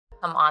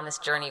Come on this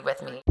journey with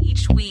me.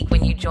 Each week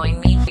when you join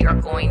me, we are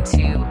going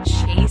to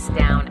chase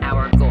down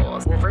our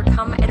goals,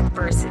 overcome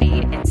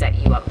adversity, and set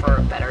you up for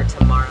a better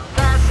tomorrow.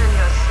 Fasten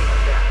your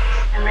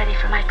seatbelts. I'm ready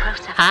for my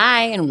close-up.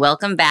 Hi, and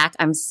welcome back.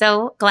 I'm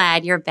so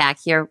glad you're back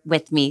here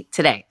with me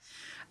today.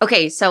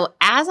 Okay, so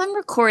as I'm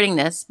recording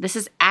this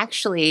is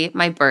actually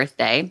my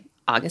birthday,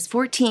 August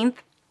 14th.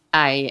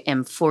 I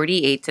am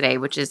 48 today,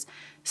 which is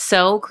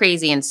so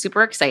crazy and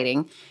super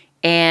exciting.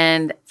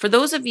 And for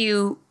those of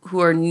you who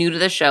are new to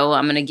the show,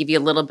 I'm going to give you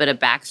a little bit of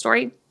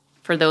backstory.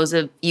 For those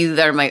of you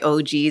that are my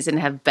OGs and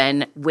have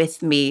been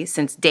with me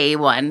since day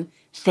one,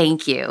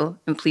 thank you,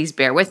 and please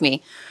bear with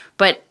me.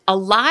 But a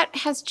lot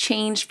has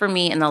changed for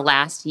me in the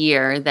last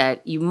year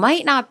that you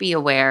might not be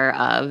aware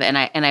of, and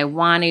I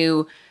want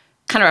to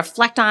kind of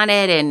reflect on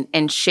it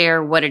and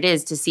share what it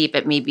is to see if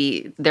it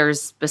maybe there's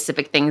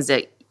specific things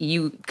that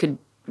you could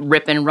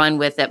rip and run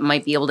with that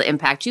might be able to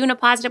impact you in a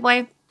positive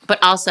way,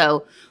 but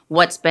also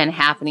what's been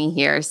happening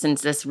here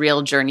since this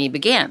real journey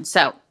began.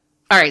 So,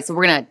 all right, so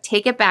we're going to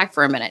take it back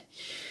for a minute.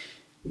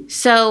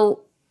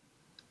 So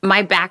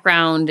my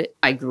background,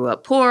 I grew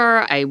up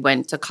poor. I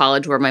went to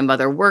college where my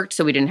mother worked,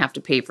 so we didn't have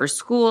to pay for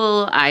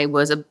school. I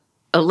was a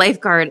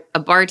lifeguard, a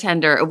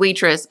bartender, a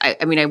waitress.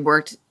 I mean, I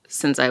worked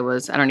since I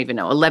was,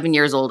 11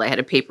 years old. I had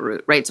a paper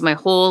route, right? So my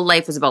whole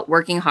life was about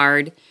working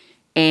hard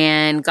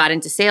and got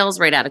into sales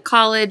right out of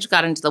college,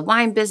 got into the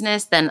wine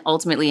business, then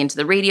ultimately into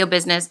the radio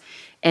business.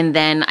 And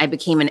then I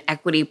became an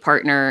equity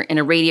partner in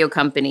a radio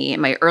company in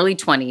my early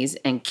 20s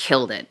and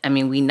killed it. I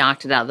mean, we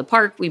knocked it out of the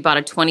park. We bought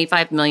a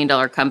 $25 million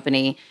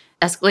company,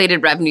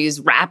 escalated revenues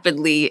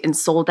rapidly, and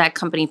sold that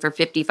company for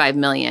 $55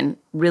 million,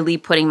 really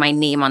putting my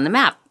name on the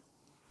map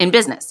in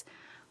business.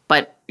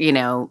 But,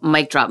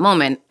 mic drop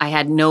moment, I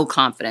had no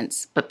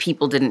confidence, but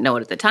people didn't know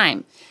it at the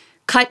time.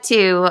 Cut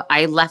to,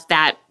 I left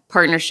that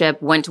partnership,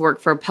 went to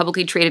work for a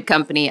publicly traded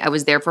company. I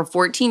was there for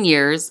 14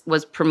 years,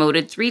 was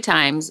promoted 3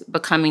 times,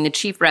 becoming the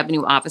chief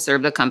revenue officer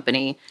of the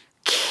company,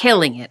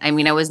 killing it. I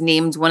mean, I was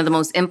named one of the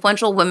most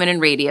influential women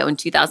in radio in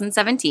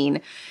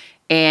 2017.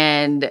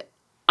 And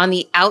on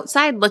the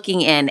outside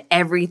looking in,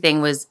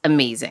 everything was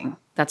amazing.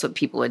 That's what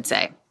people would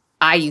say.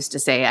 I used to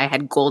say I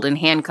had golden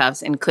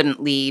handcuffs and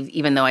couldn't leave,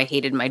 even though I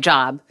hated my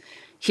job.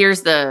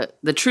 Here's the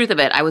truth of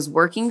it. I was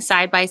working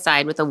side by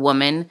side with a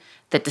woman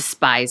that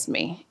despised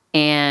me.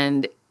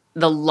 And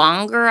the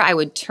longer I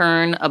would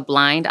turn a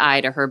blind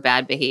eye to her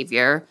bad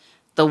behavior,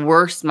 the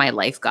worse my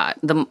life got.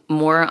 The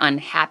more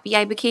unhappy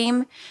I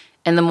became,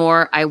 and the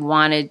more I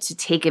wanted to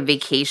take a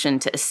vacation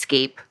to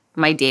escape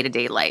my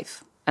day-to-day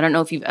life. I don't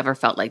know if you've ever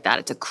felt like that.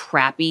 It's a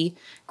crappy,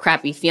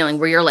 crappy feeling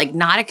where you're like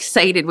not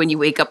excited when you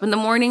wake up in the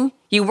morning.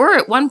 You were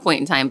at one point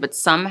in time, but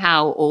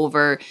somehow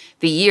over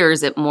the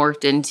years it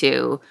morphed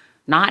into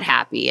not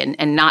happy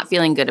and not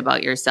feeling good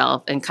about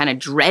yourself and kind of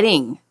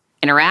dreading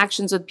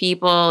interactions with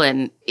people,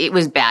 and it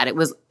was bad. It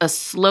was a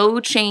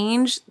slow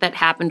change that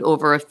happened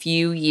over a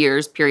few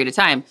years period of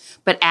time.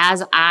 But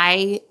as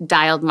I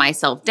dialed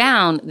myself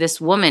down,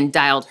 this woman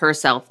dialed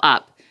herself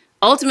up.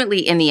 Ultimately,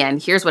 in the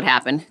end, here's what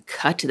happened.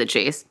 Cut to the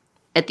chase.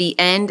 At the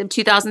end of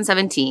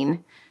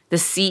 2017, the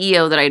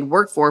CEO that I'd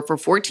worked for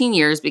 14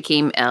 years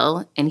became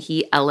ill, and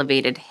he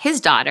elevated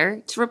his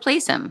daughter to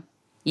replace him.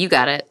 You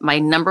got it. My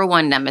number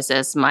one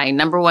nemesis, my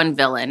number one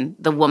villain,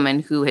 the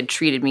woman who had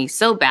treated me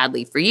so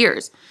badly for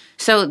years.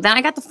 So then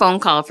I got the phone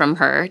call from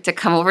her to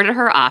come over to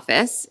her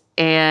office.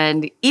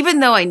 And even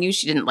though I knew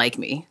she didn't like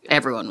me,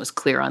 everyone was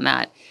clear on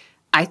that,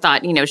 I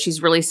thought,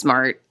 she's really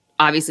smart.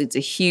 Obviously, it's a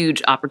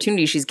huge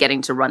opportunity she's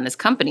getting to run this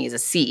company as a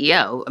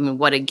CEO. I mean,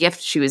 what a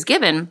gift she was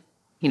given.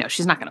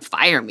 She's not going to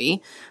fire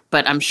me,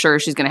 but I'm sure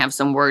she's going to have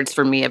some words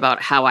for me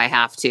about how I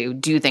have to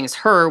do things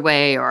her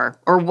way or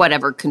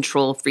whatever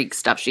control freak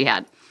stuff she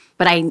had.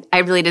 But I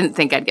really didn't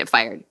think I'd get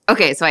fired.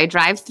 Okay, so I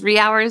drive 3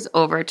 hours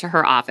over to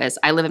her office.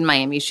 I live in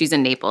Miami. She's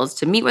in Naples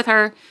to meet with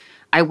her.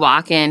 I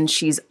walk in.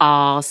 She's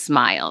all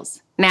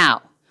smiles.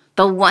 Now,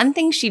 the one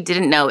thing she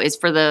didn't know is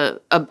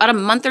about a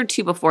month or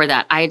 2 before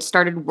that, I had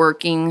started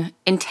working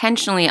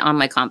intentionally on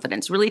my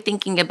confidence, really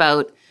thinking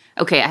about,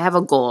 okay, I have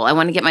a goal. I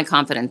want to get my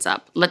confidence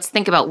up. Let's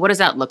think about what does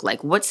that look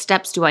like? What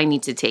steps do I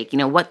need to take?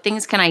 What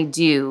things can I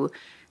do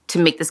to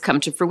make this come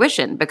to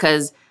fruition?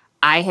 Because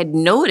I had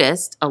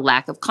noticed a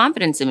lack of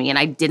confidence in me and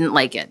I didn't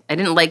like it. I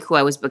didn't like who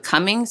I was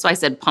becoming. So I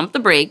said, pump the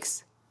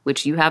brakes,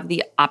 which you have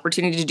the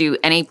opportunity to do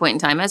any point in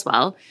time as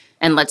well.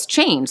 And let's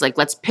change,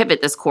 let's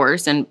pivot this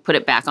course and put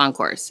it back on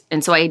course.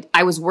 And so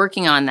I was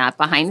working on that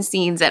behind the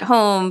scenes at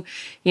home,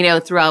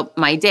 throughout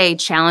my day,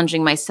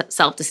 challenging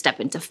myself to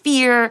step into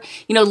fear,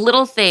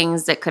 little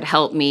things that could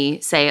help me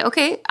say,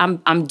 okay,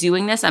 I'm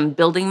doing this. I'm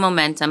building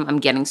momentum. I'm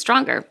getting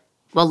stronger.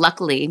 Well,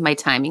 luckily, my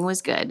timing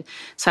was good.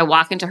 So I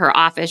walk into her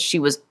office. She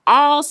was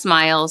all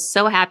smiles,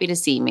 so happy to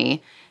see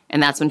me.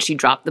 And that's when she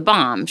dropped the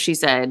bomb. She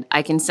said,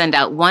 I can send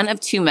out one of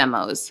 2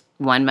 memos.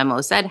 One memo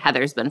said,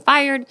 Heather's been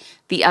fired.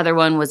 The other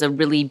one was a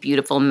really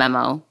beautiful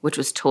memo, which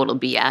was total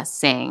BS,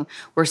 saying,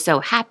 we're so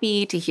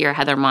happy to hear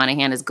Heather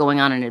Monahan is going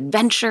on an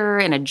adventure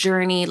and a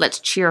journey. Let's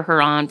cheer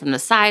her on from the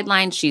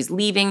sidelines. She's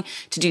leaving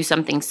to do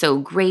something so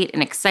great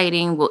and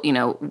exciting.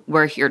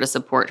 We're here to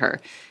support her.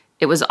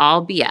 It was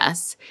all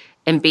BS.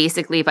 And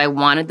basically, if I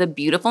wanted the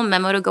beautiful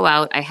memo to go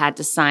out, I had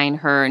to sign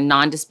her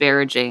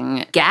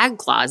non-disparaging gag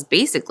clause,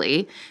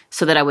 basically,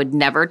 so that I would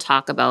never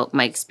talk about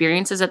my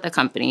experiences at the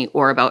company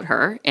or about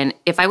her. And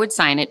if I would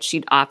sign it,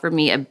 she'd offer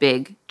me a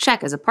big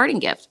check as a parting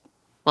gift.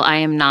 Well, I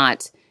am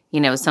not,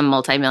 some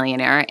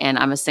multimillionaire, and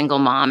I'm a single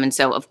mom. And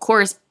so, of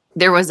course,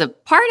 there was a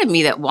part of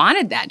me that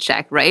wanted that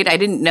check, right? I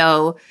didn't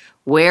know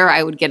where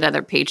I would get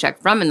another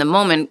paycheck from in the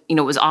moment. It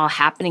was all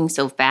happening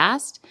so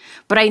fast.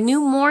 But I knew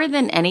more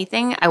than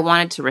anything, I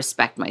wanted to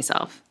respect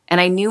myself.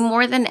 And I knew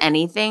more than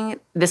anything,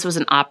 this was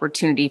an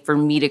opportunity for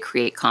me to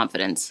create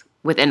confidence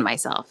within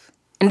myself.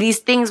 And these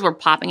things were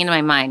popping into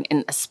my mind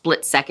in a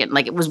split second.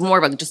 Like it was more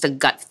of just a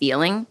gut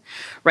feeling,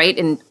 right?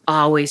 And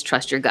always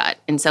trust your gut.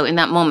 And so in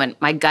that moment,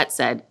 my gut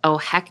said, oh,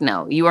 heck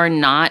no, you are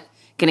not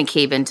going to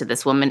cave into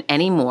this woman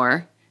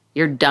anymore.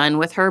 You're done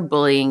with her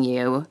bullying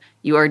you.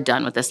 You are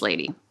done with this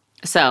lady.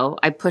 So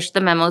I pushed the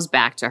memos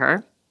back to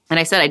her. And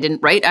I said I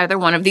didn't write either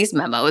one of these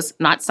memos,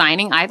 not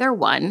signing either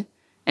one.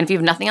 And if you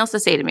have nothing else to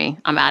say to me,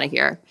 I'm out of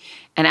here.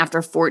 And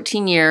after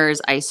 14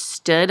 years, I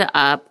stood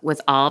up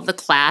with all of the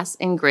class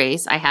and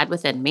grace I had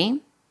within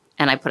me,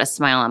 and I put a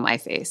smile on my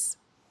face.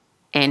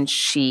 And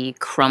she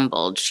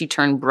crumbled. She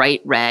turned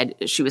bright red.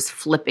 She was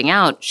flipping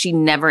out. She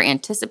never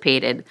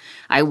anticipated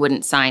I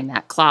wouldn't sign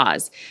that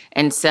clause.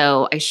 And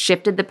so I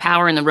shifted the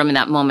power in the room in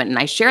that moment. And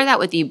I share that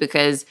with you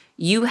because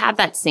you have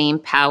that same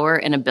power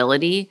and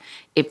ability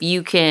if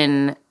you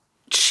can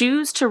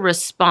choose to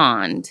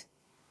respond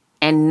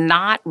and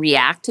not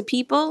react to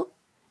people.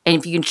 And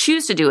if you can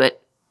choose to do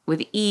it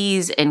with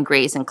ease and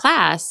grace and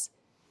class,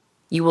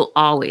 you will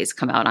always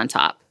come out on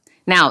top.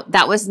 Now,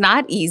 that was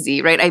not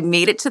easy, right? I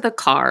made it to the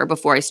car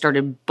before I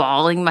started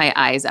bawling my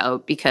eyes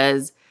out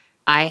because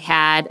I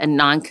had a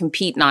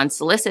non-compete,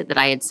 non-solicit that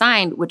I had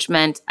signed, which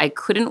meant I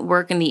couldn't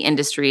work in the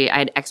industry I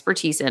had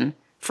expertise in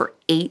for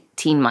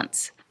 18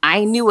 months.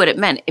 I knew what it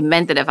meant. It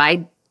meant that if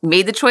I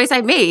made the choice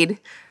I made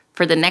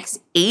for the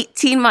next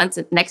 18 months,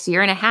 next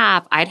year and a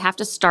half, I'd have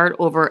to start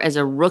over as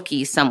a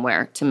rookie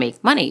somewhere to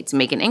make money, to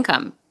make an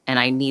income. And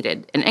I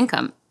needed an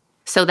income.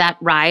 So that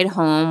ride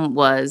home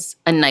was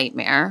a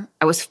nightmare.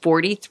 I was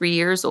 43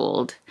 years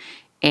old,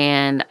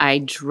 and I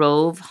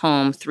drove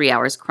home 3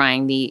 hours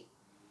crying the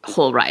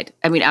whole ride.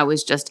 I mean, I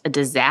was just a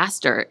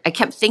disaster. I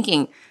kept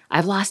thinking,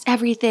 I've lost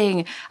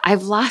everything.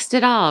 I've lost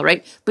it all,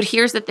 right? But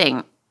here's the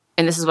thing,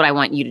 and this is what I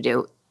want you to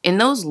do. In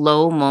those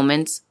low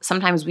moments,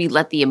 sometimes we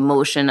let the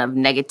emotion of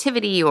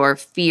negativity or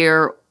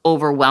fear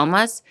overwhelm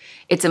us.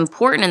 It's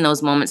important in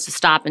those moments to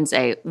stop and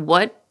say,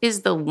 what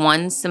is the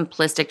one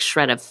simplistic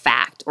shred of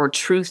fact or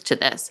truth to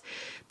this?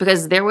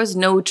 Because there was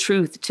no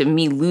truth to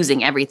me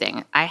losing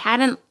everything. I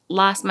hadn't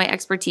lost my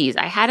expertise.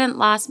 I hadn't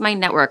lost my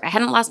network. I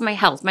hadn't lost my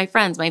health, my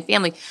friends, my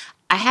family.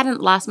 I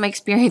hadn't lost my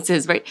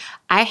experiences, right?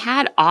 I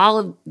had all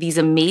of these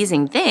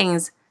amazing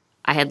things.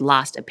 I had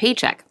lost a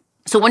paycheck.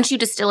 So once you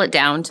distill it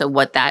down to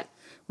what that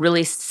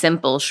really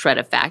simple shred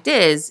of fact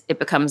is, it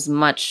becomes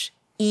much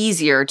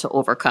easier to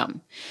overcome.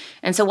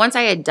 And so once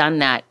I had done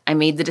that, I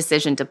made the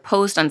decision to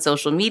post on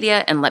social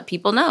media and let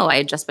people know I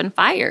had just been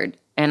fired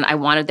and I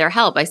wanted their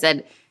help. I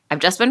said, I've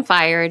just been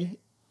fired.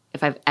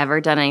 If I've ever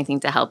done anything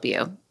to help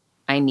you,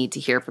 I need to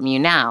hear from you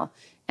now.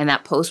 And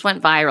that post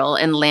went viral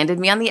and landed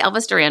me on the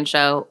Elvis Duran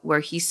show, where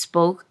he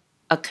spoke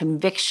a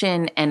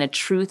conviction and a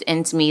truth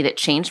into me that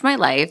changed my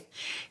life.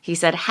 He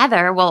said,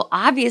 Heather, well,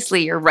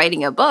 obviously you're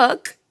writing a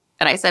book.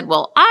 And I said,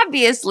 well,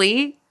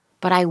 obviously,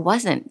 but I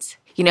wasn't.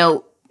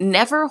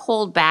 Never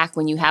hold back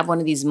when you have one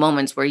of these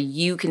moments where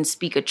you can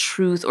speak a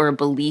truth or a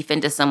belief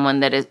into someone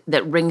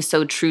that rings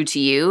so true to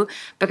you,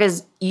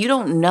 because you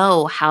don't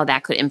know how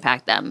that could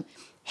impact them.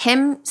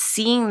 Him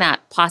seeing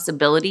that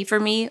possibility for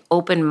me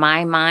opened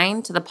my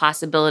mind to the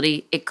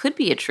possibility it could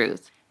be a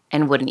truth.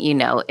 And wouldn't you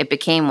know, it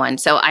became one.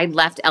 So I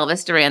left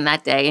Elvis Duran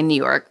that day in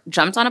New York,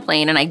 jumped on a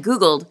plane, and I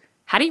Googled,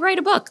 how do you write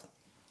a book?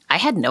 I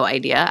had no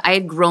idea. I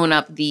had grown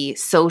up the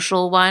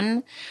social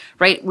one,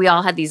 right? We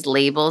all had these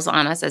labels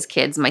on us as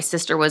kids. My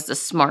sister was the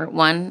smart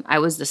one. I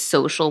was the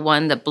social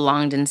one that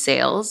belonged in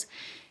sales.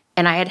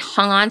 And I had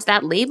hung on to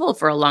that label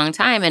for a long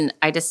time. And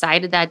I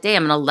decided that day,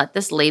 I'm going to let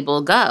this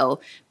label go.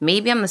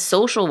 Maybe I'm the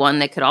social one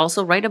that could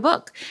also write a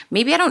book.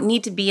 Maybe I don't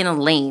need to be in a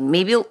lane.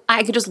 Maybe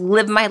I could just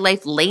live my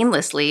life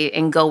lanelessly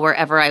and go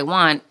wherever I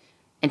want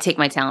and take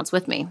my talents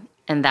with me.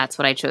 And that's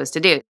what I chose to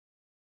do.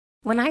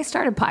 When I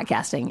started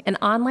podcasting, an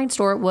online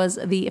store was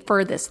the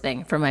furthest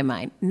thing from my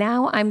mind.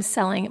 Now I'm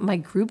selling my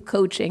group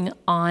coaching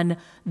on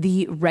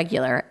the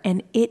regular,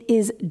 and it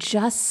is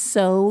just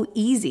so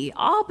easy,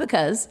 all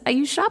because I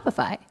use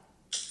Shopify.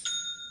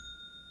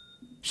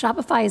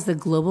 Shopify is the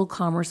global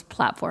commerce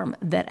platform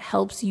that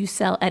helps you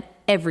sell at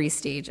every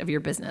stage of your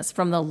business,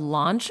 from the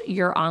launch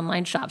your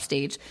online shop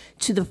stage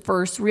to the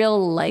first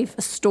real life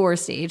store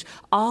stage,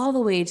 all the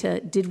way to,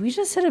 did we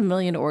just hit 1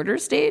 million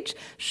orders stage?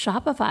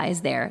 Shopify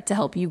is there to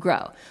help you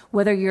grow.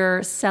 Whether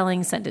you're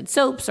selling scented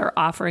soaps or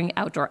offering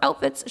outdoor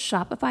outfits,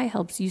 Shopify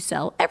helps you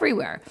sell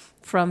everywhere.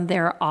 From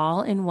their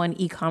all-in-one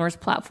e-commerce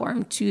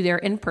platform to their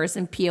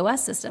in-person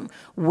POS system,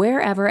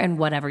 wherever and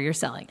whatever you're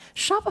selling,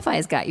 Shopify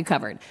has got you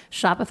covered.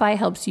 Shopify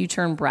helps you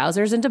turn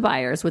browsers into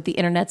buyers with the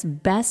internet's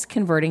best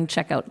converting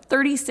checkout,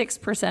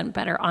 36%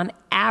 better on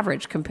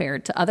average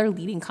compared to other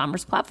leading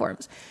commerce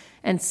platforms,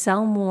 and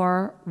sell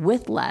more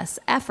with less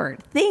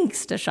effort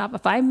thanks to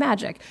Shopify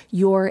Magic,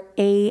 your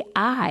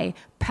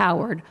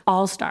AI-powered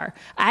all-star.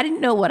 I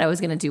didn't know what I was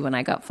going to do when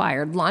I got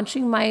fired.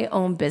 Launching my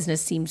own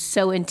business seemed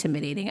so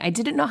intimidating. I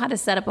didn't know how to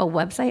set up a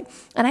website,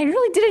 and I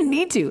really didn't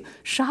need to.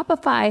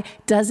 Shopify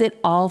does it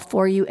all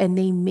for you, and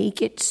they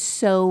make it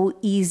so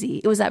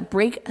easy. It was that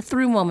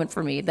breakthrough moment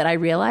for me that I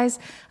realized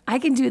I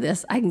can do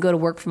this. I can go to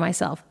work for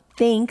myself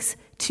thanks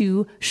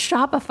to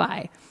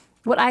Shopify.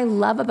 What I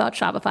love about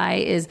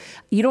Shopify is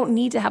you don't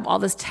need to have all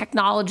this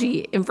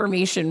technology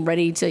information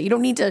you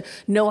don't need to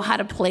know how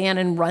to plan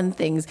and run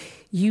things.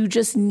 You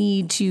just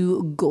need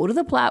to go to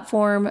the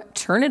platform,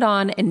 turn it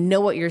on, and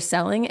know what you're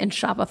selling, and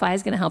Shopify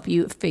is going to help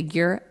you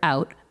figure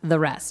out the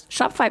rest.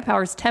 Shopify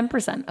powers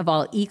 10% of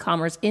all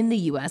e-commerce in the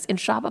US, and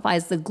Shopify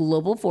is the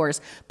global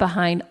force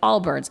behind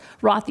Allbirds,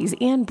 Rothy's,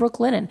 and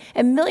Brooklinen,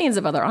 and millions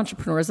of other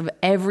entrepreneurs of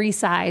every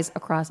size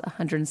across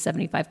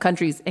 175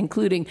 countries,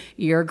 including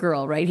your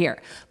girl right here.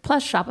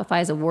 Plus,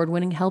 Shopify's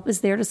award-winning help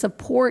is there to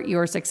support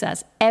your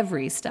success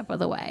every step of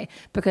the way,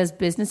 because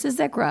businesses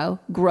that grow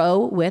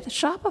with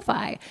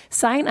Shopify.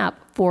 Sign up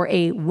for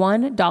a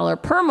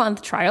 $1 per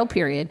month trial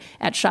period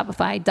at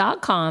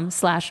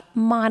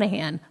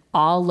shopify.com/Monahan,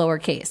 all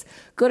lowercase.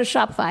 Go to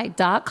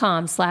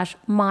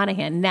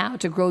shopify.com/Monahan now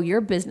to grow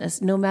your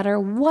business no matter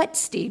what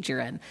stage you're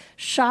in.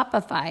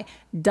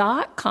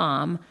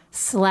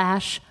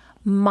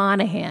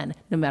 Shopify.com/Monahan.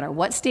 No matter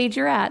what stage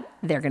you're at,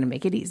 they're going to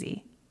make it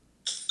easy.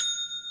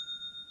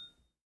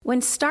 When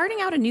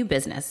starting out a new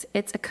business,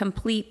 it's a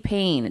complete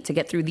pain to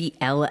get through the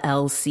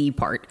LLC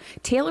part.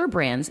 Tailor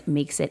Brands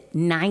makes it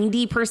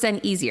 90%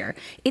 easier.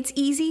 It's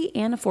easy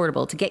and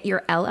affordable to get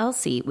your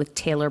LLC with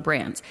Tailor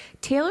Brands.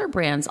 Tailor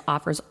Brands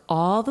offers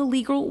all the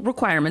legal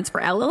requirements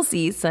for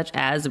LLCs, such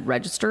as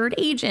registered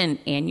agent,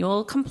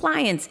 annual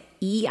compliance,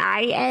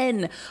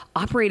 EIN,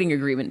 operating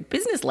agreement,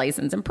 business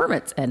license, and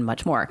permits, and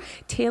much more.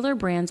 Tailor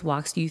Brands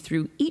walks you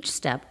through each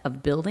step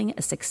of building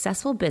a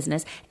successful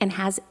business and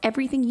has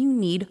everything you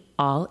need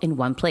all in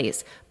one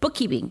place.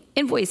 Bookkeeping,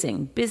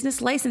 invoicing,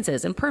 business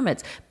licenses and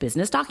permits,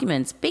 business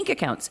documents, bank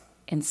accounts,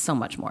 and so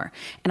much more.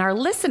 And our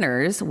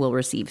listeners will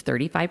receive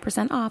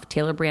 35% off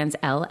Tailor Brands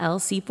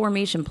LLC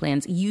formation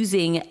plans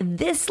using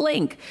this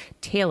link,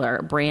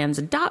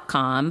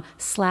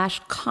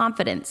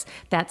 tailorbrands.com/confidence.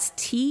 That's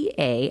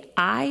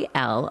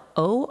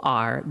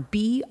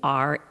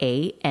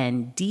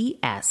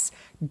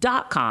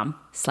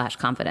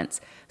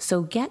TAILORBRANDS.com/confidence.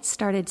 So get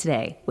started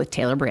today with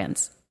Tailor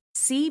Brands.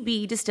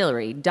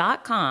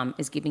 CBDistillery.com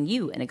is giving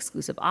you an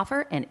exclusive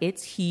offer, and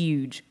it's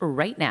huge.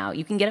 Right now,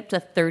 you can get up to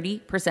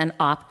 30%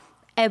 off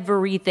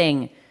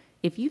everything.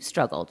 If you've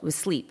struggled with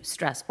sleep,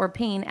 stress, or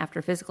pain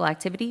after physical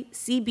activity,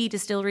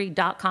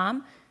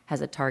 CBDistillery.com has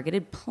a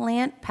targeted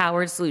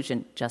plant-powered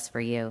solution just for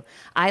you.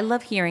 I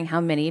love hearing how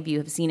many of you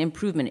have seen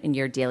improvement in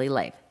your daily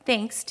life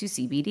thanks to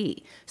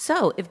CBD.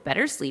 So if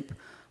better sleep,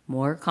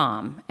 more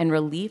calm, and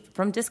relief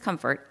from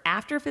discomfort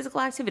after physical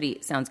activity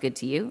sounds good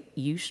to you,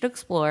 you should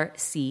explore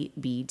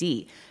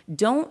CBD.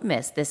 Don't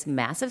miss this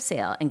massive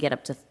sale and get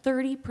up to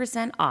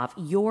 30% off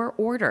your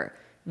order.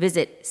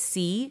 Visit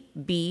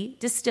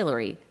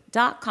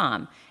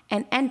cbdistillery.com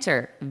and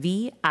enter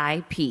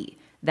VIP.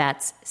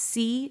 That's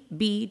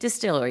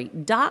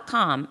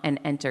cbdistillery.com and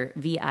enter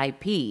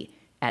VIP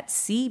at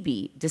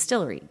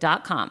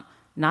cbdistillery.com.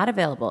 Not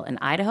available in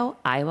Idaho,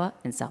 Iowa,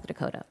 and South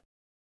Dakota.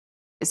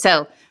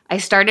 So I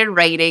started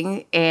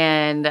writing,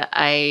 and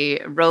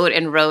I wrote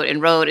and wrote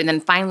and wrote. And then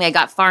finally I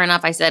got far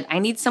enough. I said, I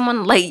need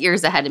someone light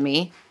years ahead of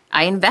me.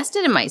 I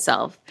invested in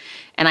myself,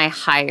 and I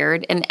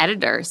hired an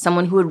editor,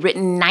 someone who had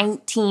written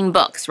 19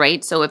 books,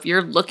 right? So if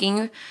you're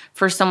looking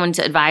for someone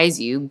to advise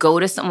you, go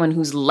to someone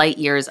who's light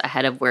years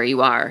ahead of where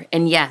you are.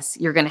 And yes,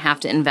 you're going to have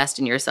to invest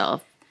in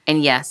yourself.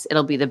 And yes,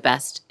 it'll be the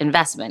best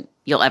investment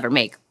you'll ever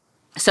make.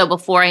 So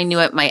before I knew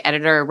it, my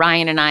editor,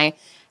 Ryan, and I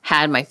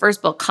had my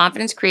first book,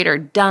 Confidence Creator,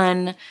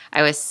 done.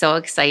 I was so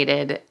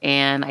excited,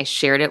 and I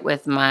shared it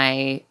with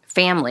my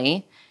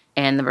family.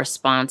 And the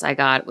response I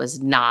got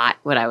was not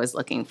what I was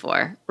looking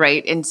for,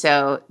 right? And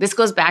so this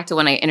goes back to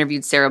when I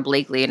interviewed Sarah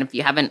Blakely. And if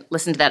you haven't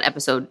listened to that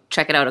episode,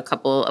 check it out a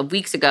couple of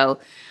weeks ago.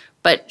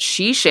 But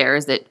she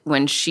shares that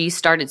when she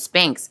started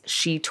Spanx,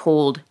 she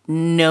told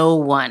no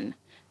one,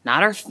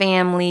 not her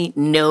family,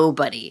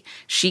 nobody.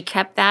 She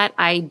kept that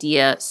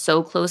idea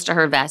so close to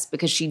her vest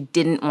because she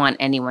didn't want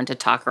anyone to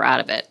talk her out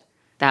of it.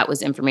 that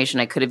was information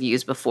I could have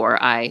used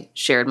before I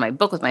shared my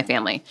book with my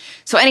family.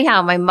 So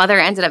anyhow, my mother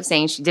ended up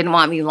saying she didn't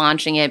want me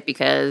launching it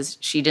because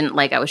she didn't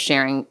like I was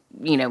sharing,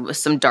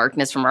 some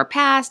darkness from our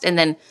past. And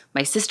then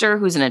my sister,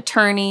 who's an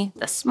attorney,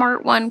 the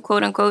smart one,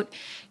 quote unquote,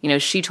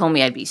 she told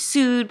me I'd be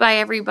sued by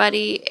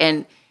everybody.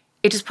 And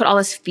it just put all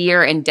this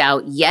fear and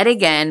doubt yet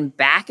again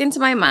back into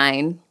my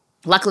mind.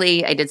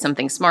 Luckily, I did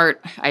something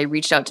smart. I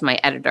reached out to my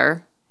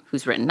editor,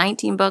 who's written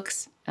 19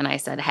 books, and I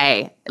said,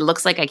 hey, it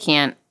looks like I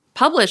can't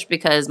publish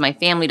because my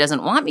family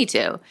doesn't want me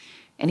to.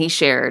 And he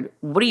shared,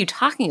 what are you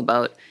talking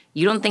about?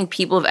 You don't think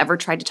people have ever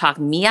tried to talk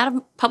me out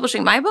of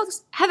publishing my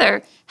books?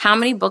 Heather, how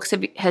many books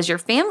has your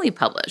family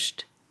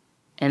published?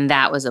 And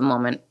that was a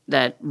moment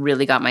that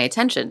really got my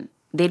attention.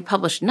 They'd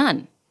published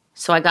none.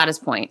 So I got his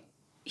point.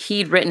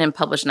 He'd written and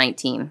published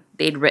 19.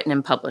 They'd written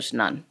and published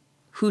none.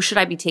 Who should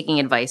I be taking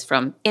advice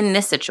from in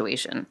this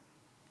situation?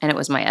 And it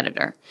was my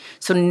editor.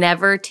 So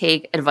never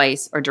take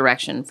advice or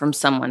direction from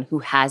someone who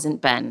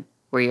hasn't been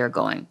where you're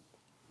going.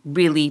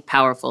 Really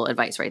powerful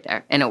advice right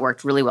there. And it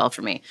worked really well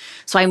for me.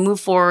 So I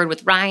moved forward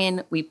with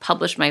Ryan. We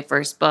published my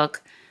first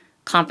book.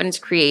 Confidence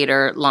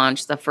Creator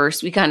launched the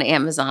first week on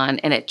Amazon,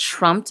 and it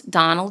trumped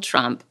Donald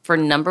Trump for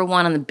 #1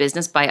 on the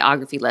business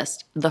biography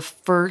list the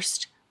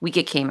first week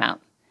it came out.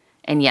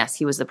 And yes,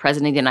 he was the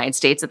president of the United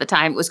States at the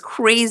time. It was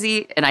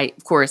crazy. And I,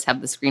 of course,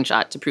 have the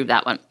screenshot to prove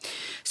that one.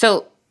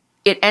 So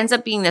it ends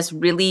up being this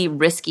really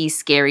risky,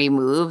 scary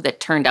move that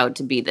turned out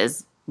to be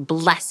this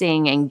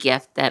blessing and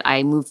gift that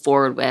I moved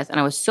forward with. And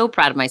I was so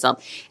proud of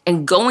myself.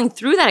 And going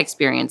through that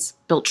experience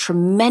built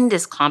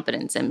tremendous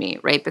confidence in me,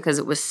 right? Because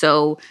it was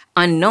so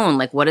unknown.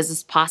 Like, what is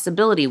this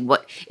possibility?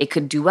 What it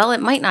could do well,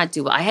 it might not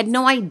do well. I had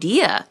no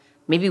idea.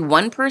 Maybe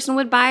one person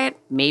would buy it,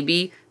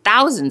 maybe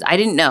thousands. I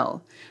didn't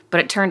know. But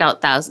it turned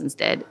out thousands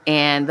did.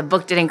 And the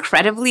book did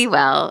incredibly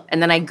well.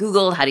 And then I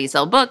Googled, how do you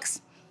sell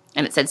books?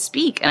 And it said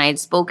speak. And I had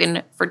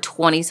spoken for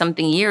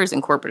 20-something years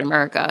in corporate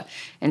America.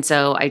 And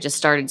so I just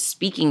started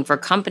speaking for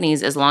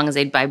companies as long as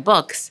they'd buy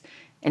books,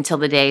 until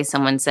the day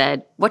someone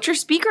said, what's your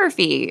speaker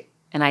fee?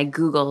 And I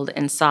Googled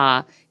and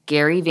saw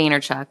Gary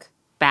Vaynerchuk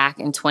back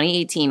in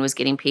 2018 was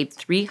getting paid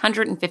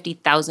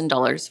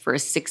 $350,000 for a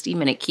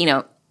 60-minute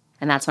keynote.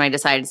 And that's when I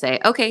decided to say,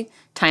 okay,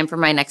 time for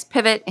my next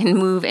pivot and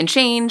move and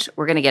change.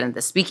 We're going to get into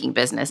the speaking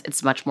business.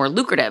 It's much more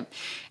lucrative.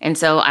 And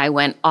so I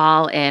went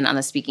all in on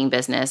the speaking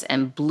business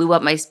and blew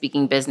up my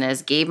speaking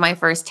business, gave my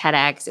first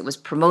TEDx. It was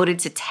promoted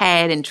to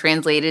TED and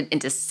translated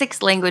into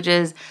 6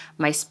 languages.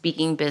 My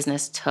speaking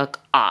business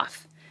took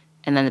off.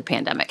 And then the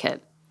pandemic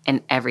hit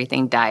and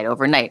everything died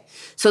overnight.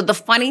 So the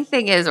funny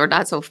thing is, or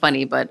not so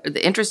funny, but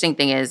the interesting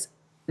thing is,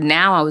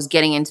 now I was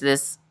getting into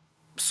this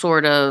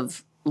sort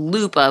of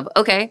loop of,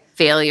 okay,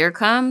 failure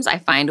comes, I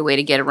find a way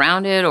to get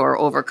around it or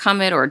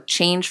overcome it or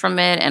change from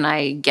it, and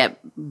I get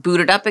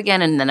booted up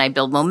again, and then I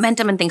build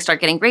momentum and things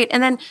start getting great,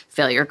 and then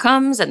failure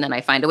comes, and then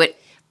I find a way,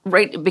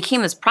 right? It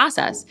became this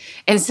process.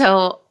 And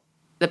so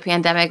the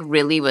pandemic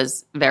really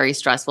was very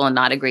stressful and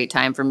not a great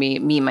time for me.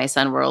 Me and my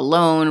son were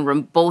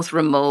alone, both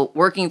remote,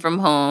 working from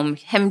home,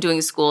 him doing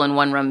school in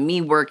one room,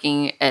 me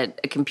working at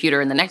a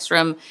computer in the next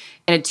room,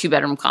 in a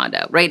 2-bedroom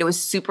condo, right? It was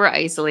super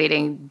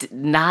isolating,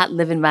 not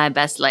living my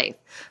best life.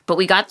 But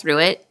we got through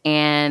it.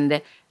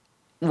 And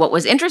what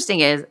was interesting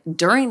is,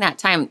 during that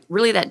time,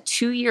 really that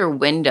 2-year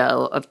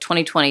window of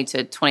 2020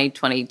 to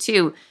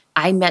 2022,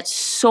 I met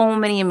so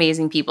many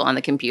amazing people on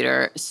the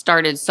computer,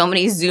 started so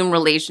many Zoom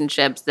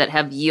relationships that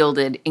have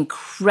yielded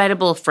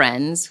incredible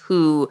friends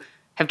who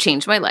have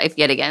changed my life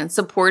yet again,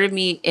 supported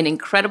me in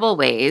incredible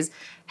ways,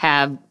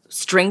 have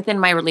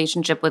strengthened my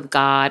relationship with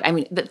God. I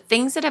mean, the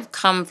things that have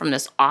come from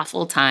this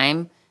awful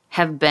time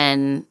have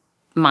been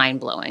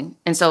mind-blowing.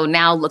 And so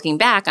now looking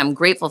back, I'm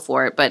grateful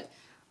for it. But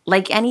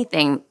like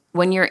anything,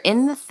 when you're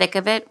in the thick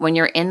of it, when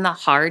you're in the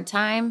hard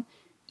time,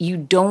 you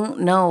don't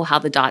know how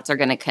the dots are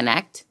going to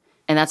connect.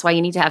 And that's why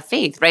you need to have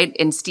faith, right?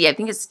 And I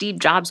think it's Steve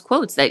Jobs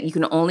quotes that you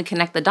can only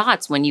connect the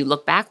dots when you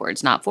look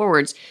backwards, not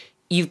forwards.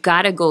 You've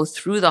got to go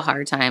through the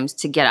hard times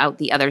to get out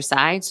the other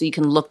side so you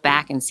can look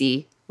back and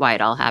see why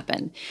it all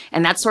happened.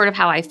 And that's sort of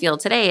how I feel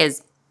today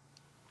is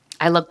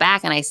I look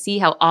back and I see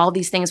how all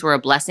these things were a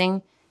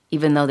blessing,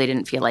 even though they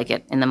didn't feel like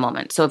it in the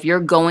moment. So if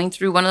you're going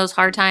through one of those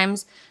hard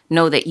times,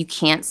 know that you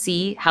can't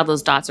see how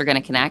those dots are going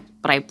to connect.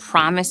 But I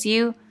promise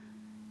you,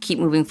 keep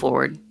moving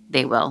forward.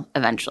 They will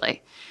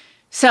eventually.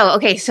 So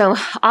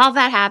all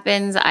that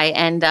happens. I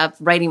end up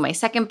writing my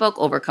second book,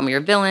 Overcome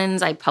Your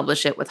Villains. I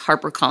publish it with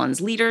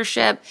HarperCollins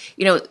Leadership.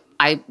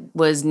 I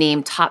was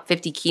named top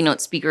 50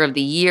 keynote speaker of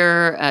the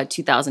year,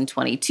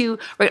 2022,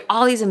 right?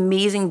 All these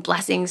amazing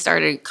blessings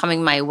started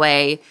coming my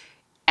way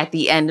at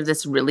the end of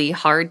this really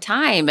hard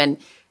time. And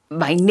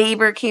my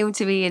neighbor came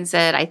to me and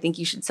said, I think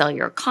you should sell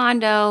your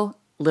condo.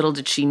 Little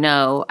did she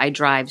know, I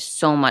drive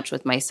so much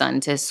with my son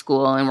to his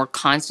school, and we're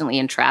constantly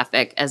in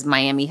traffic as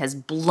Miami has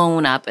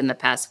blown up in the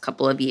past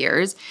couple of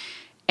years.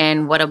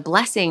 And what a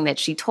blessing that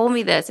she told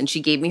me this, and she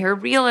gave me her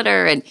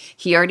realtor, and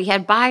he already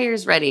had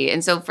buyers ready.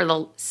 And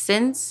so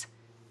since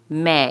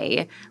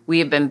May, we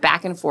have been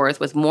back and forth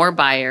with more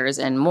buyers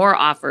and more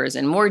offers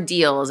and more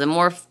deals and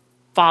more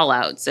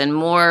fallouts and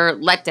more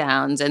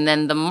letdowns and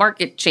then the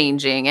market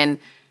changing. And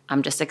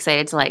I'm just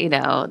excited to let you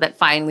know that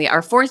finally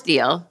our fourth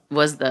deal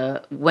was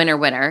the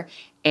winner.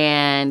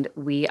 And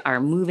we are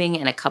moving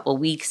in a couple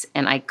weeks.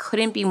 And I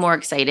couldn't be more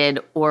excited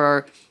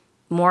or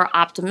more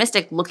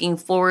optimistic looking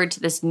forward to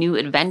this new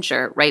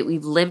adventure, right?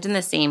 We've lived in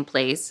the same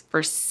place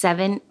for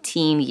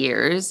 17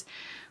 years,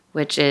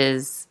 which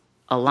is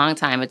a long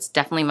time. It's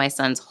definitely my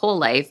son's whole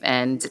life.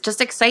 And it's just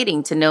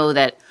exciting to know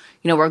that,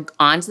 we're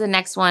on to the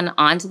next one,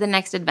 on to the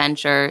next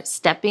adventure,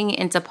 stepping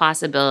into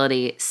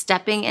possibility,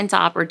 stepping into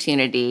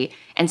opportunity,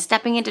 and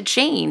stepping into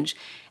change.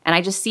 And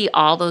I just see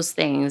all those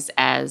things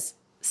as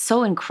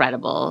so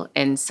incredible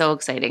and so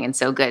exciting and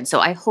so good.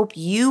 So I hope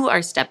you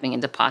are stepping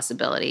into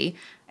possibility.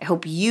 I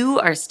hope you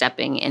are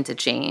stepping into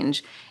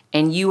change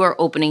and you are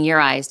opening your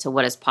eyes to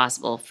what is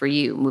possible for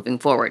you moving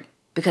forward,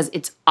 because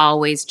it's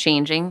always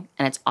changing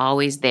and it's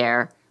always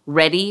there,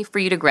 ready for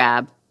you to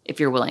grab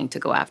if you're willing to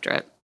go after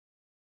it.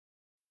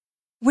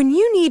 When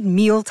you need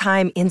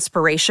mealtime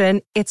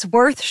inspiration, it's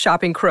worth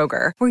shopping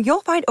Kroger, where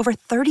you'll find over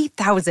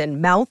 30,000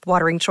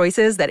 mouth-watering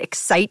choices that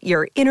excite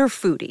your inner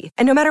foodie.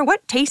 And no matter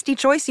what tasty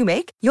choice you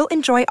make, you'll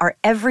enjoy our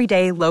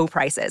everyday low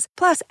prices,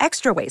 plus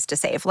extra ways to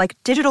save, like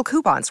digital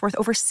coupons worth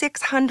over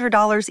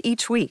 $600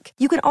 each week.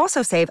 You can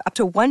also save up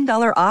to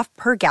 $1 off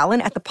per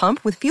gallon at the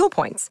pump with fuel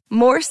points.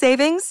 More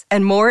savings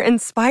and more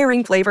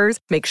inspiring flavors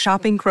make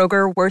shopping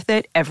Kroger worth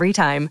it every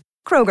time.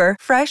 Kroger,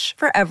 fresh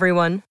for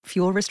everyone.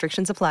 Fuel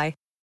restrictions apply.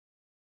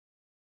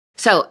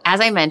 So as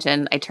I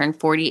mentioned, I turned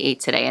 48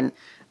 today, and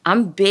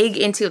I'm big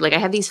into, I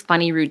have these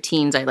funny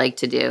routines I like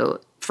to do.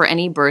 For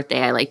any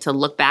birthday, I like to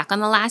look back on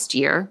the last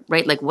year,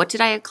 right? Like, what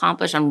did I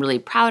accomplish I'm really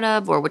proud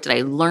of, or what did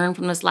I learn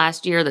from this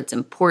last year that's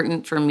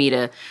important for me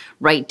to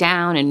write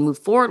down and move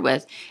forward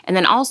with? And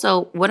then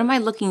also, what am I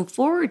looking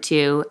forward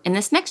to in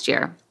this next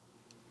year?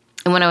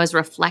 And when I was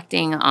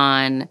reflecting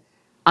on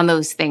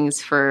those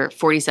things for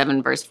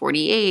 47 verse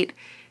 48,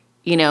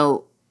 a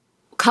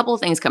couple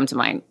of things come to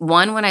mind.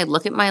 One, when I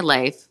look at my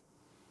life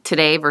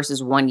today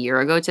versus 1 year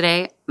ago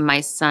today,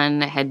 my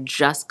son had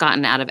just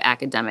gotten out of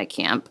academic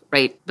camp,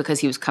 right? Because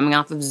he was coming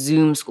off of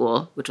Zoom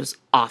school, which was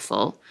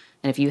awful.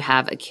 And if you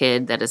have a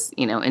kid that is,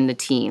 in the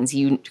teens,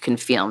 you can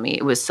feel me.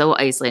 It was so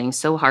isolating,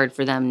 so hard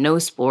for them. No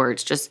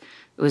sports, it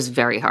was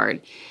very hard.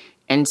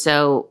 And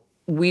so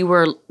we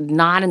were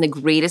not in the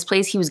greatest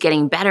place. He was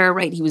getting better,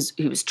 right? He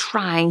was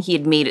trying. He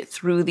had made it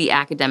through the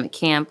academic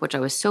camp, which I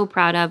was so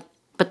proud of.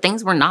 But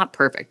things were not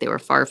perfect. They were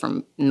far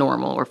from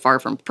normal or far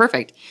from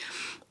perfect.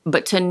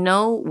 But to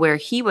know where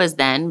he was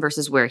then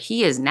versus where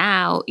he is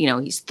now,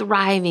 he's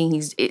thriving.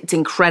 It's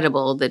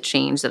incredible, the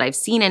change that I've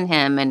seen in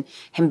him, and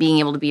him being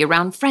able to be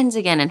around friends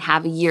again and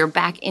have a year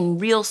back in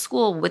real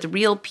school with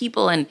real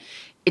people. And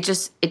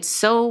it's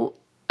so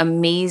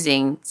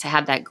amazing to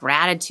have that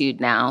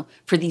gratitude now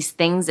for these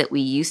things that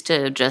we used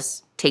to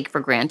just take for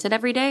granted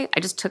every day.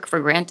 I just took for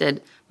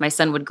granted my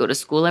son would go to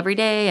school every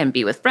day and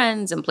be with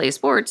friends and play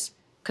sports,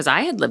 because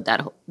I had lived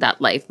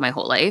that life my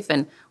whole life,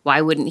 and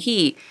why wouldn't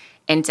he?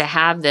 And to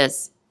have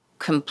this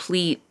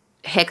complete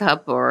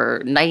hiccup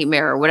or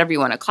nightmare or whatever you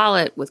want to call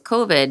it with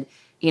COVID,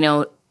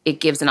 it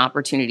gives an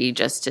opportunity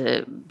just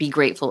to be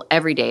grateful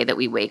every day that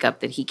we wake up,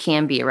 that he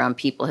can be around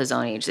people his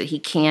own age, that he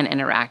can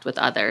interact with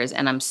others.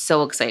 And I'm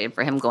so excited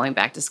for him going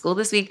back to school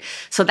this week.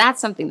 So that's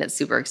something that's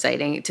super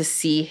exciting. To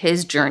see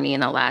his journey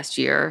in the last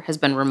year has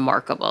been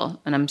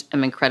remarkable, and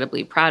I'm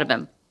incredibly proud of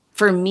him.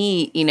 For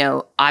me,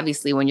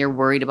 obviously when you're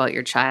worried about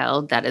your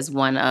child, that is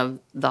one of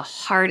the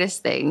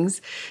hardest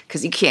things,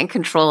 because you can't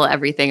control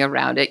everything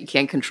around it. You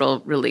can't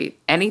control really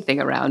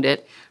anything around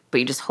it, but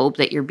you just hope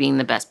that you're being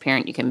the best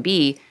parent you can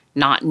be,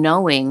 not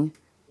knowing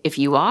if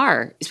you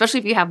are, especially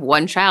if you have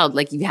one child,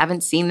 like you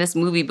haven't seen this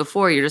movie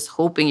before. You're just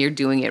hoping you're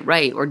doing it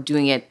right or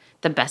doing it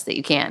the best that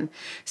you can.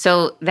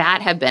 So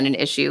that had been an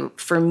issue.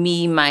 For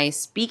me, my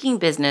speaking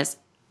business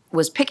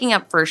was picking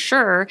up for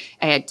sure.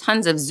 I had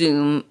tons of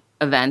Zoom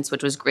events,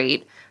 which was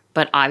great,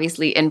 but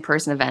obviously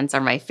in-person events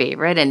are my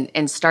favorite,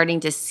 and starting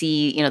to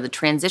see, the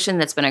transition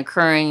that's been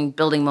occurring,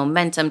 building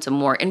momentum to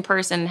more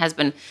in-person has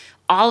been,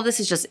 all of this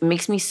is just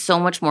makes me so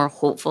much more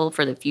hopeful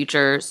for the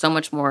future, so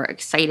much more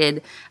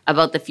excited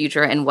about the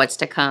future and what's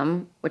to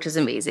come, which is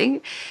amazing.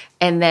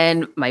 And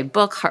then my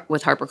book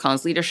with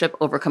HarperCollins Leadership,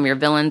 Overcome Your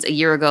Villains, a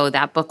year ago,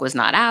 that book was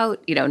not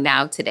out,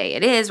 now today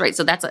it is, right?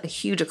 So that's a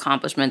huge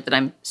accomplishment that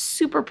I'm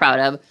super proud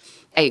of.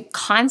 I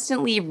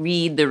constantly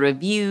read the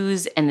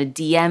reviews and the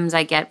DMs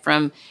I get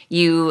from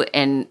you,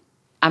 and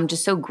I'm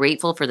just so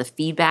grateful for the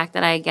feedback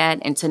that I get,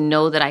 and to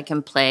know that I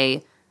can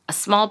play a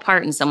small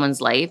part in someone's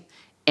life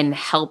in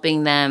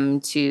helping them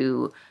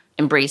to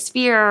embrace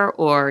fear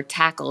or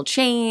tackle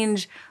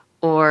change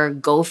or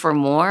go for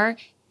more.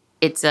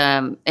 It's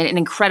an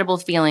incredible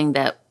feeling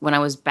that when I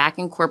was back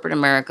in corporate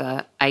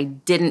America, I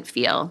didn't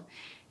feel.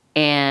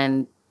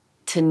 And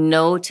to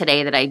know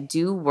today that I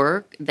do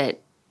work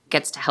that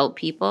gets to help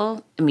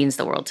people, it means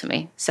the world to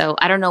me. So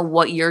I don't know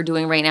what you're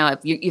doing right now.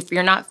 If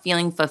you're not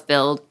feeling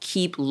fulfilled,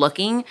 keep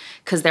looking,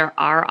 because there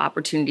are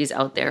opportunities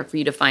out there for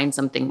you to find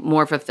something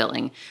more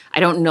fulfilling. I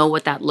don't know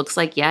what that looks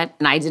like yet,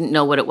 and I didn't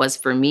know what it was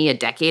for me a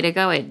decade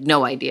ago. I had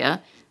no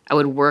idea. I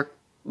would work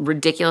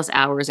ridiculous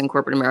hours in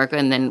corporate America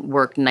and then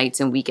work nights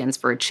and weekends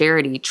for a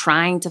charity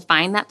trying to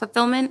find that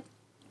fulfillment.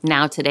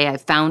 Now today, I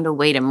found a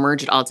way to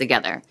merge it all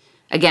together.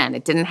 Again,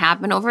 it didn't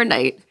happen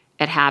overnight.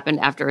 It happened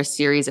after a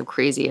series of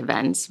crazy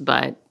events,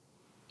 but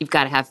you've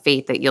got to have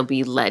faith that you'll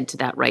be led to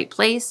that right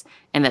place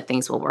and that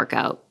things will work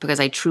out,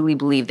 because I truly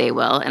believe they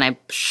will, and I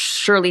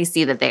surely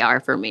see that they are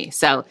for me.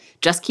 So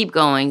just keep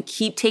going,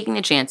 keep taking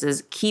the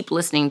chances, keep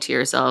listening to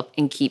yourself,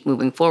 and keep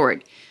moving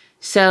forward.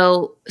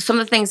 So some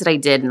of the things that I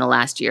did in the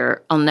last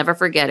year, I'll never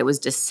forget. It was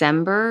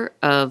December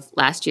of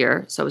last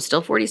year, so I was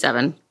still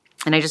 47.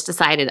 And I just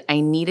decided I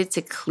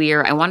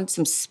wanted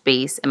some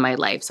space in my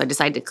life. So I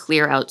decided to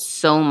clear out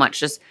so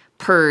much, just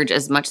purge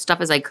as much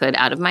stuff as I could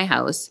out of my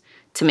house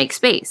to make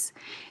space.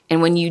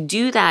 And when you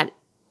do that,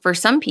 for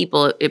some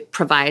people, it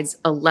provides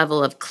a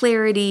level of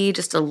clarity,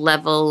 just a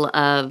level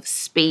of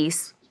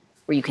space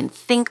where you can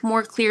think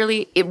more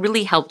clearly. It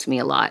really helped me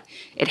a lot.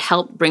 It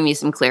helped bring me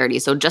some clarity.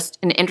 So just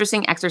an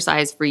interesting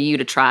exercise for you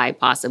to try,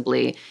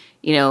 possibly.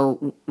 You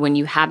know, when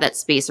you have that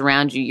space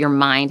around you, your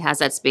mind has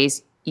that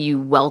space, you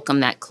welcome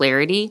that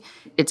clarity.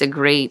 It's a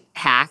great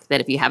hack that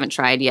if you haven't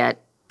tried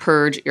yet,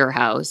 purge your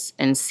house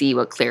and see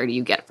what clarity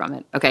you get from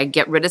it. Okay,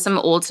 get rid of some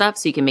old stuff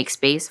so you can make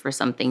space for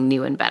something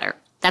new and better.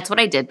 That's what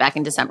I did back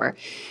in December.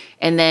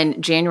 And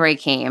then January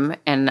came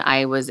and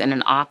I was in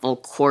an awful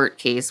court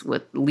case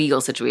with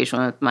legal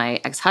situation with my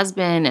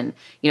ex-husband. And,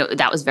 you know,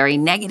 that was very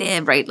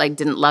negative, right? Like,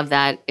 didn't love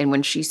that. And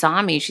when she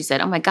saw me, she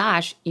said, "Oh my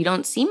gosh, you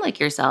don't seem like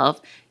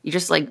yourself. You're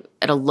just like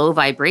at a low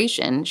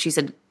vibration." She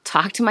said,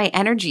 "Talk to my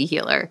energy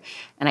healer."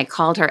 And I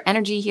called her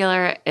energy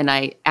healer, and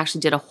I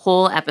actually did a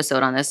whole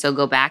episode on this. So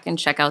go back and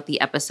check out the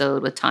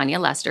episode with Tanya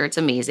Lester. It's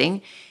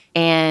amazing.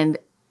 And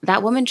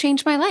that woman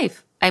changed my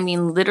life. I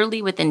mean,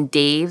 literally within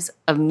days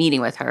of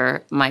meeting with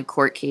her, my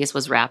court case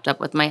was wrapped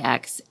up with my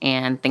ex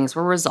and things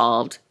were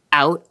resolved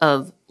out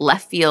of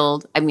left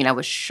field. I mean, I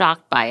was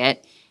shocked by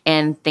it,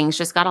 and things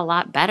just got a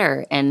lot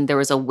better, and there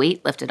was a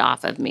weight lifted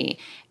off of me.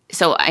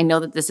 So I know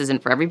that this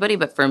isn't for everybody,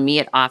 but for me,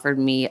 it offered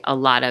me a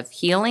lot of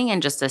healing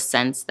and just a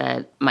sense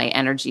that my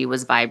energy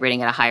was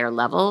vibrating at a higher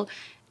level.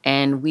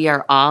 And we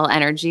are all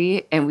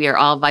energy, and we are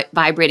all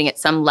vibrating at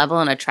some level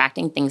and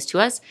attracting things to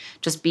us.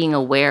 Just being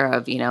aware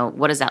of, you know,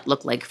 what does that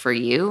look like for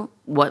you?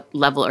 What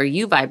level are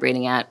you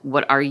vibrating at?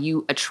 What are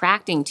you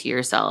attracting to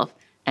yourself?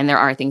 And there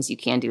are things you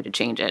can do to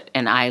change it.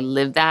 And I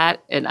live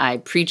that, and I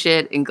preach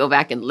it, and go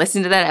back and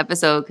listen to that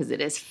episode because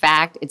it is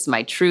fact. It's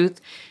my truth.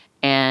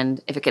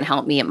 And if it can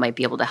help me, it might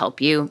be able to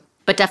help you.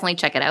 But definitely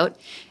check it out.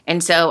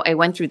 And so I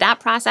went through that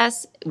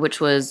process, which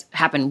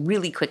happened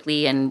really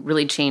quickly and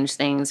really changed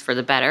things for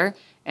the better.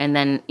 And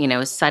then, you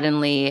know,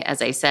 suddenly, as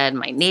I said,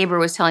 my neighbor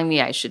was telling me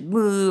I should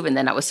move. And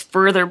then I was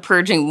further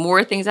purging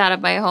more things out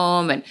of my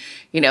home. And,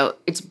 you know,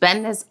 it's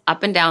been this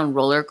up and down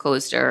roller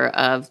coaster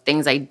of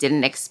things I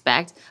didn't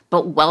expect,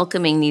 but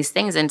welcoming these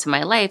things into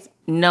my life,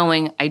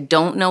 knowing I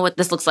don't know what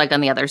this looks like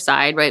on the other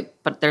side, right?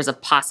 But there's a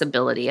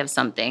possibility of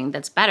something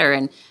that's better,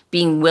 and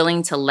being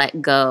willing to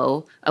let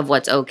go of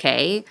what's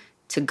okay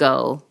to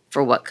go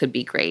for what could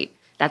be great.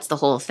 That's the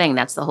whole thing.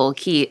 That's the whole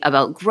key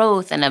about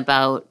growth and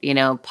about, you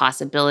know,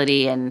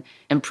 possibility and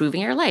improving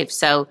your life.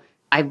 So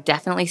I've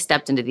definitely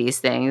stepped into these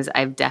things.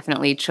 I've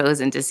definitely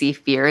chosen to see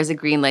fear as a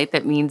green light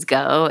that means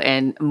go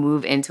and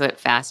move into it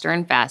faster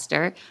and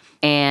faster.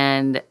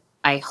 And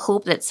I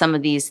hope that some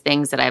of these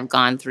things that I've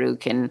gone through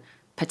can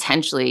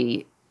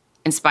potentially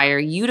inspire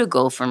you to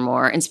go for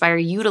more, inspire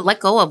you to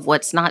let go of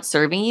what's not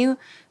serving you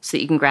so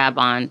that you can grab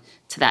on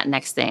to that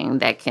next thing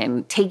that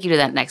can take you to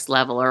that next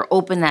level or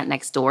open that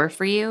next door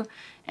for you.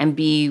 And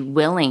be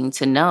willing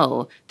to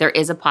know there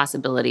is a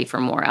possibility for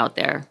more out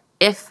there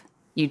if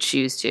you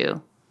choose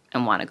to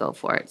and want to go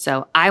for it.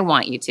 So I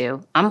want you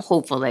to. I'm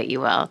hopeful that you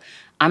will.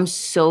 I'm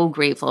so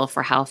grateful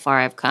for how far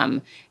I've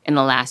come in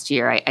the last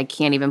year. I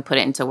can't even put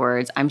it into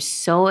words. I'm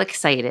so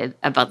excited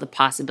about the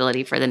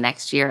possibility for the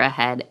next year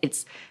ahead.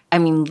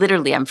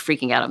 Literally, I'm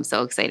freaking out. I'm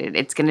so excited.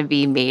 It's going to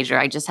be major.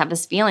 I just have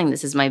this feeling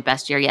this is my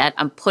best year yet.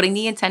 I'm putting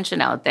the intention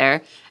out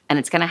there, and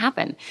it's going to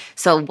happen.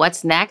 So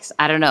what's next?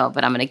 I don't know,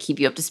 but I'm going to keep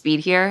you up to speed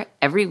here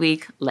every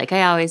week, like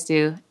I always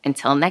do.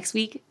 Until next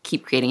week,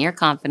 keep creating your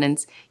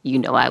confidence. You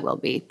know I will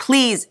be.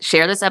 Please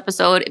share this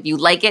episode if you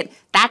like it.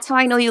 That's how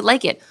I know you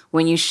like it.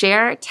 When you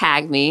share,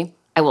 tag me.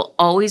 I will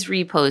always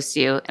repost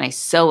you, and I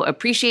so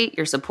appreciate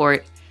your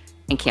support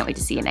and can't wait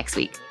to see you next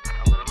week.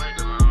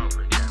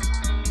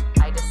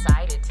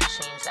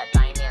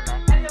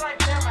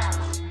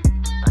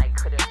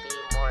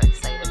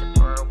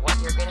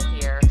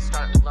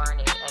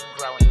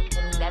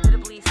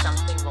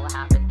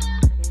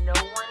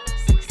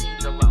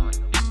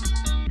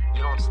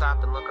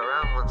 Stop and look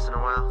around once in a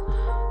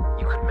while,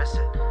 you could miss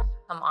it.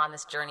 Come on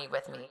this journey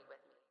with me.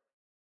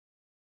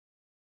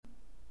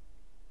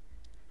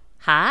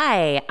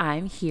 Hi,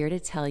 I'm here to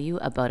tell you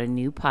about a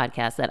new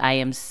podcast that I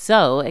am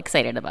so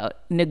excited about,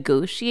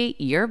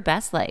 Negotiate Your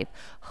Best Life,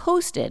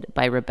 hosted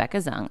by Rebecca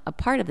Zung, a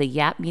part of the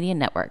Yap Media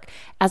Network.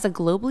 As a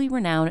globally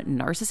renowned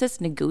narcissist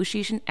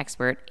negotiation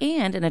expert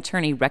and an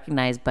attorney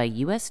recognized by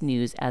U.S.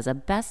 News as a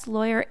best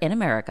lawyer in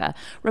America,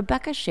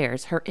 Rebecca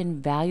shares her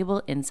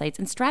invaluable insights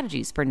and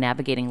strategies for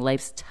navigating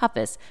life's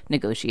toughest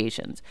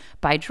negotiations.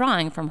 By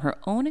drawing from her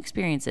own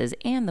experiences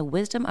and the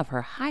wisdom of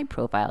her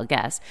high-profile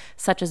guests,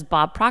 such as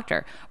Bob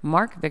Proctor,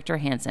 Mark Victor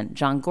Hansen,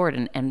 John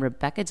Gordon, and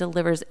Rebecca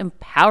delivers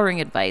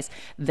empowering advice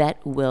that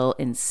will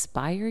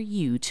inspire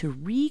you to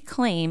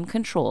reclaim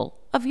control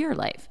of your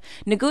life.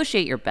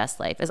 Negotiate Your Best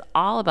Life is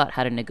all about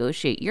how to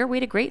negotiate your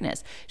way to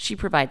greatness. She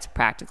provides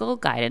practical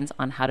guidance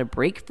on how to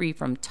break free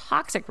from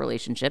toxic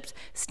relationships,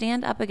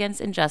 stand up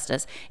against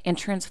injustice, and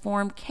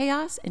transform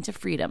chaos into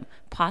freedom,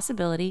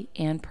 possibility,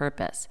 and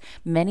purpose.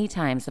 Many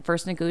times, the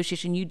first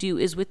negotiation you do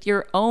is with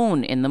your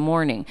own in the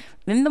morning.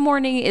 In the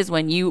morning is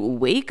when you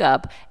wake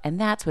up, and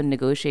that's when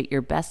Negotiate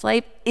Your Best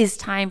Life is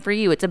time for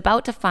you. It's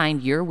about to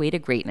find your way to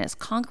greatness,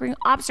 conquering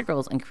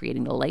obstacles and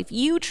creating the life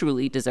you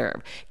truly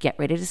deserve. Get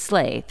ready to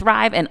slay,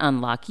 thrive, and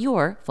unlock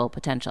your full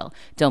potential.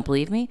 Don't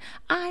believe me?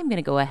 I'm going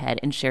to go ahead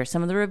and share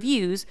some of the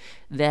reviews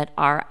that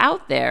are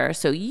out there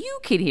so you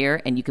can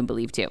hear and you can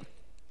believe too.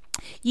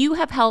 You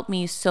have helped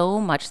me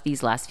so much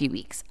these last few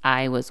weeks.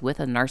 I was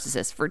with a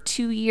narcissist for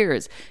 2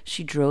 years.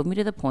 She drove me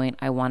to the point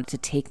I wanted to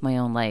take my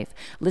own life.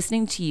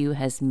 Listening to you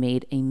has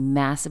made a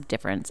massive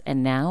difference,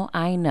 and now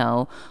I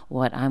know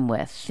what I'm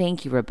with.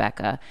 Thank you,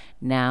 Rebecca.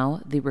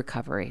 Now the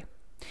recovery.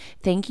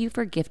 Thank you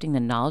for gifting the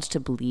knowledge to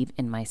believe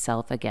in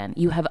myself again.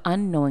 You have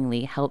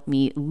unknowingly helped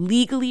me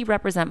legally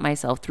represent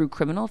myself through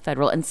criminal,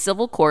 federal, and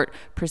civil court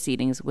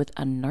proceedings with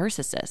a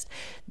narcissist.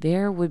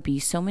 There would be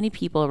so many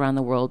people around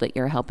the world that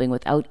you're helping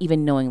without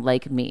even knowing,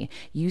 like me.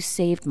 You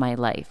saved my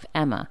life.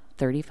 Emma,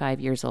 35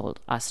 years old,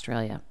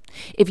 Australia.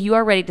 If you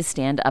are ready to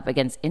stand up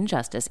against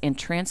injustice and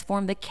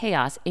transform the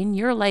chaos in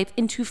your life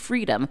into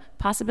freedom,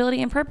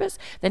 possibility, and purpose,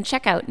 then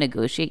check out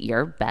Negotiate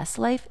Your Best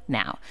Life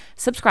now.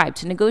 Subscribe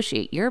to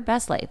Negotiate Your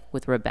Best Life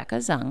with Rebecca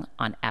Zung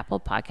on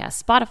Apple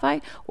Podcasts,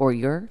 Spotify, or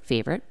your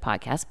favorite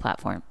podcast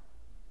platform.